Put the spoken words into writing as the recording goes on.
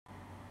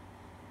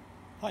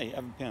Hi,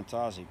 Evan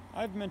Pantazi.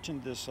 I've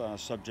mentioned this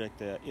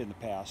subject in the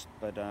past,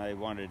 but I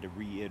wanted to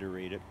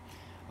reiterate it.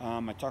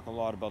 I talk a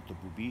lot about the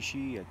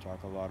Bubishi. I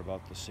talk a lot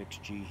about the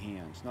 6G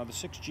hands. Now, the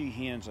 6G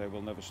hands I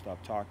will never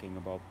stop talking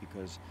about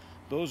because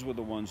those were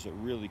the ones that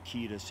really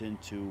keyed us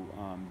into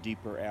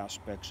deeper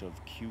aspects of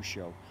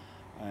Kyusho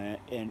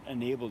and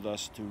enabled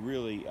us to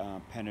really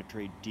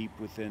penetrate deep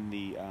within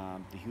the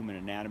human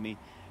anatomy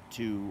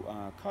to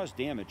cause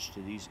damage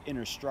to these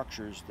inner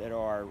structures that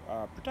are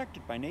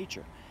protected by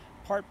nature.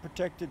 Part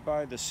protected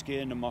by the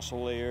skin and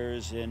muscle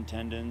layers and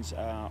tendons,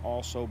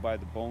 also by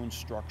the bone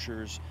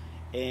structures,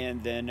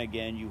 and then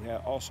again you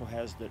also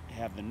have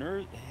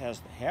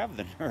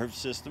the nerve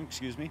system,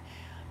 excuse me,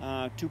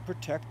 to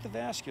protect the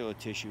vascular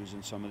tissues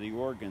in some of the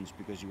organs,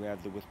 because you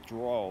have the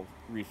withdrawal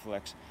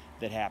reflex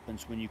that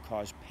happens when you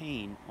cause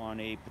pain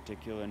on a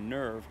particular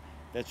nerve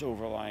that's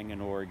overlying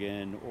an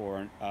organ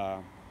or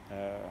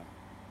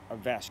a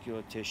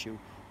vascular tissue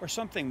or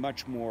something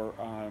much more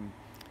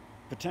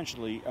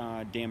potentially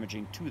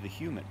damaging to the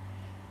human.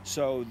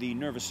 So the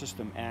nervous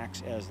system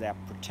acts as that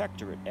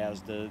protectorate,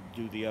 as do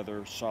the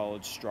other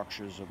solid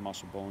structures of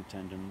muscle, bone,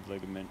 tendon,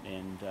 ligament,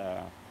 and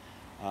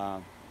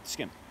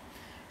skin.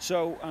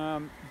 So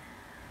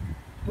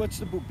what's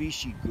the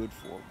Bubishi good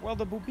for? Well,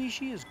 the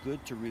Bubishi is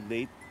good to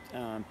relate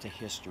to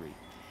history.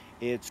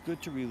 It's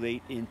good to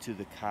relate into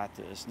the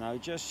katas. Now,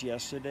 just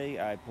yesterday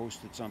I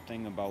posted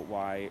something about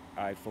why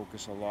I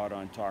focus a lot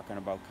on talking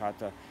about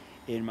kata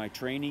in my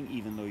training,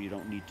 even though you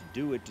don't need to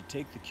do it to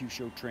take the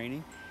Kyusho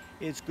training.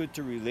 It's good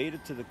to relate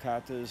it to the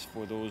katas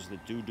for those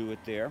that do it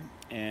there,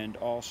 and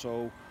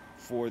also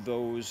for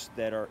those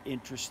that are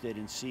interested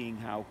in seeing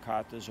how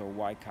katas or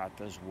why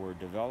katas were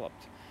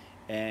developed.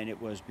 And it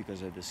was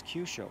because of this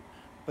Kyusho.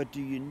 But do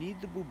you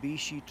need the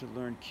Bubishi to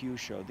learn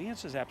Kyusho? The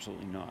answer is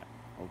absolutely not,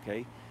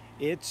 okay?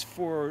 It's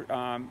for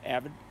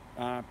avid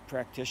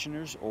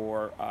practitioners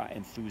or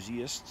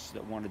enthusiasts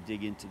that want to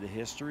dig into the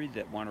history,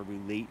 that want to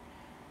relate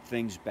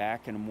things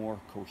back in a more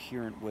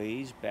coherent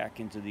ways,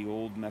 back into the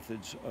old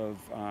methods of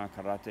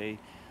karate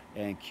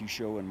and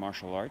Kyusho and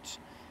martial arts.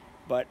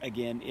 But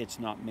again, it's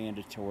not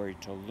mandatory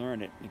to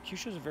learn it. And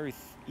Kyusho is a very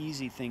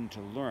easy thing to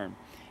learn.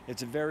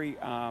 It's a very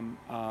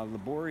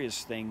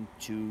laborious thing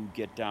to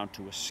get down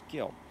to a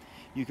skill.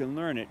 You can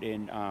learn it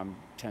in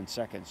 10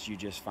 seconds. You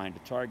just find a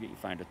target, you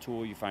find a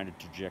tool, you find a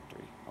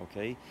trajectory,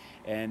 okay?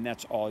 And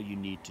that's all you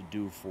need to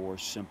do for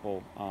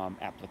simple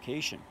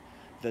application.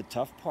 The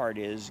tough part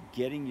is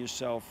getting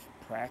yourself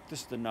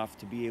practiced enough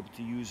to be able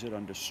to use it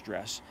under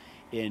stress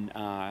in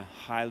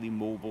highly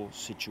mobile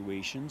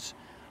situations,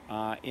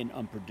 in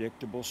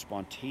unpredictable,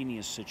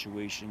 spontaneous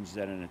situations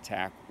that an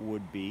attack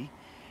would be.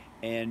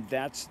 And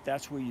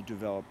that's where you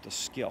develop the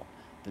skill.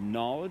 The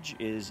knowledge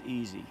is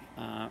easy,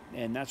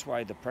 and that's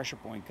why the pressure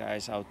point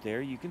guys out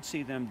there, you can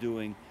see them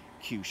doing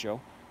Kyusho,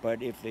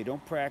 but if they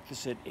don't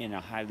practice it in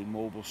a highly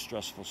mobile,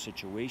 stressful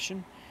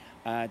situation,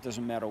 it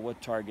doesn't matter what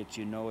targets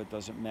you know, it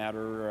doesn't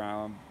matter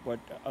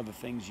what other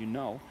things you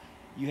know,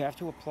 you have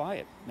to apply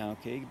it,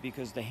 okay?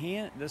 Because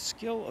the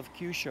skill of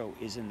Kyusho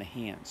is in the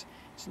hands,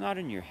 it's not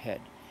in your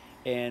head.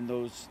 And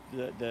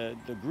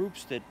the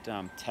groups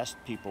that test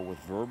people with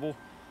verbal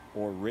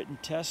or written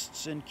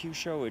tests in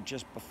Kyusho, it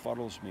just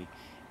befuddles me.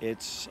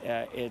 It's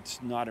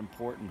not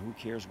important. Who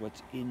cares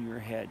what's in your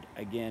head?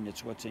 Again,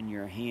 it's what's in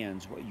your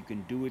hands, what you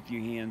can do with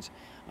your hands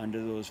under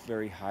those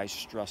very high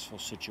stressful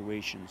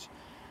situations.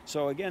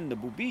 So again, the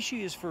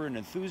Bubishi is for an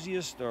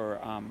enthusiast or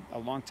a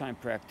longtime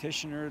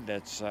practitioner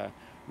that's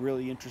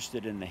really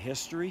interested in the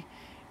history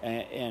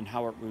and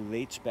how it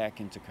relates back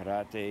into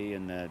karate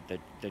and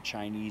the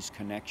Chinese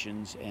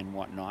connections and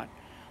whatnot.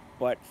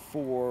 But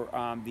for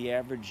the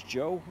average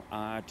Joe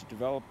to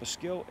develop a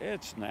skill,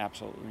 it's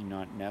absolutely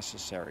not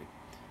necessary.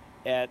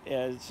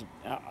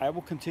 I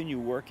will continue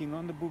working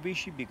on the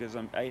Bubishi because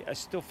I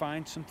still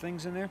find some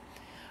things in there,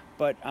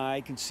 but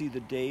I can see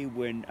the day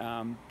when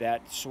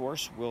that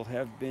source will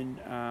have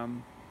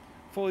been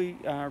fully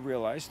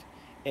realized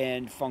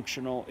and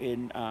functional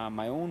in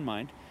my own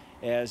mind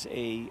as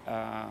a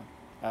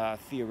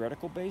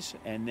theoretical base,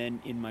 and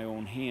then in my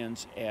own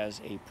hands as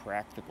a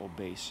practical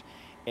base.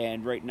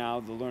 And right now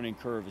the learning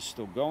curve is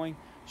still going,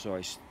 so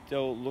I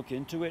still look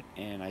into it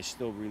and I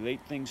still relate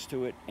things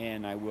to it,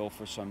 and I will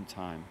for some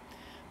time.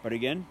 But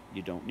again,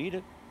 you don't need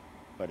it,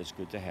 but it's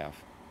good to have.